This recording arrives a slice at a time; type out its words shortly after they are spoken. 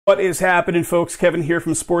What is happening, folks? Kevin here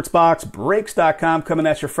from SportsBoxBreaks.com, coming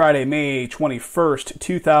at you Friday, May 21st,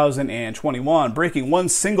 2021. Breaking one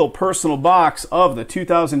single personal box of the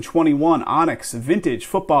 2021 Onyx Vintage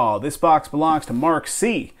Football. This box belongs to Mark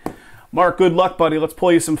C. Mark, good luck, buddy. Let's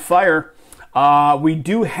pull you some fire. We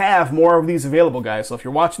do have more of these available, guys. So if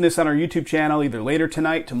you're watching this on our YouTube channel, either later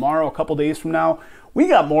tonight, tomorrow, a couple days from now, we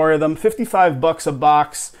got more of them. 55 bucks a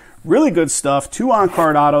box. Really good stuff. 2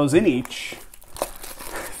 on-card autos in each.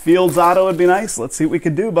 Fields auto would be nice. Let's see what we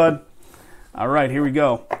could do, bud. All right, here we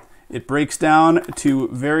go. It breaks down to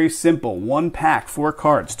very simple. 1 pack, 4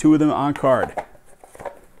 cards, 2 of them on card.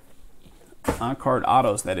 On card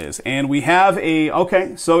autos, that is. And we have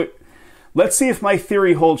okay, so let's see if my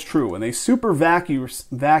theory holds true. When they super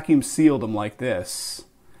vacuum sealed them like this,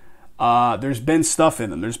 there's been stuff in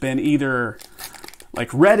them. There's been either like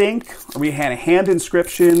red ink, or we had a hand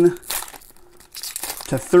inscription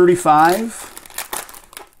to 35.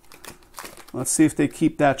 Let's see if they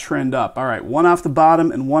keep that trend up. All right, 1 off the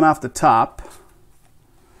bottom and 1 off the top.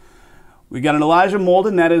 We got an Elijah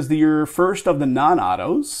Molden. That is your first of the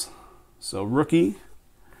non-autos. So rookie.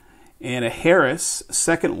 And a Harris,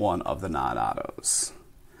 second one of the non-autos.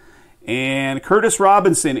 And Curtis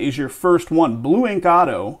Robinson is your first one. Blue ink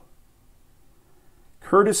auto.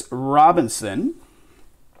 Curtis Robinson.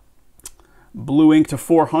 Blue ink to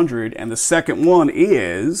 400. And the second one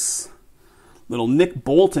is little Nick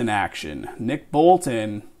Bolton action. Nick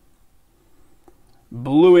Bolton,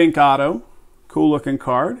 blue ink auto. Cool looking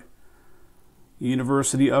card.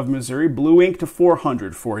 University of Missouri. Blue ink to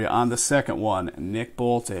 400 for you on the second one. Nick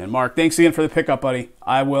Bolton. Mark, thanks again for the pickup, buddy.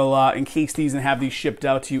 I will encase these and have these shipped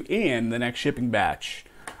out to you in the next shipping batch.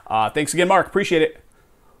 Thanks again, Mark. Appreciate it.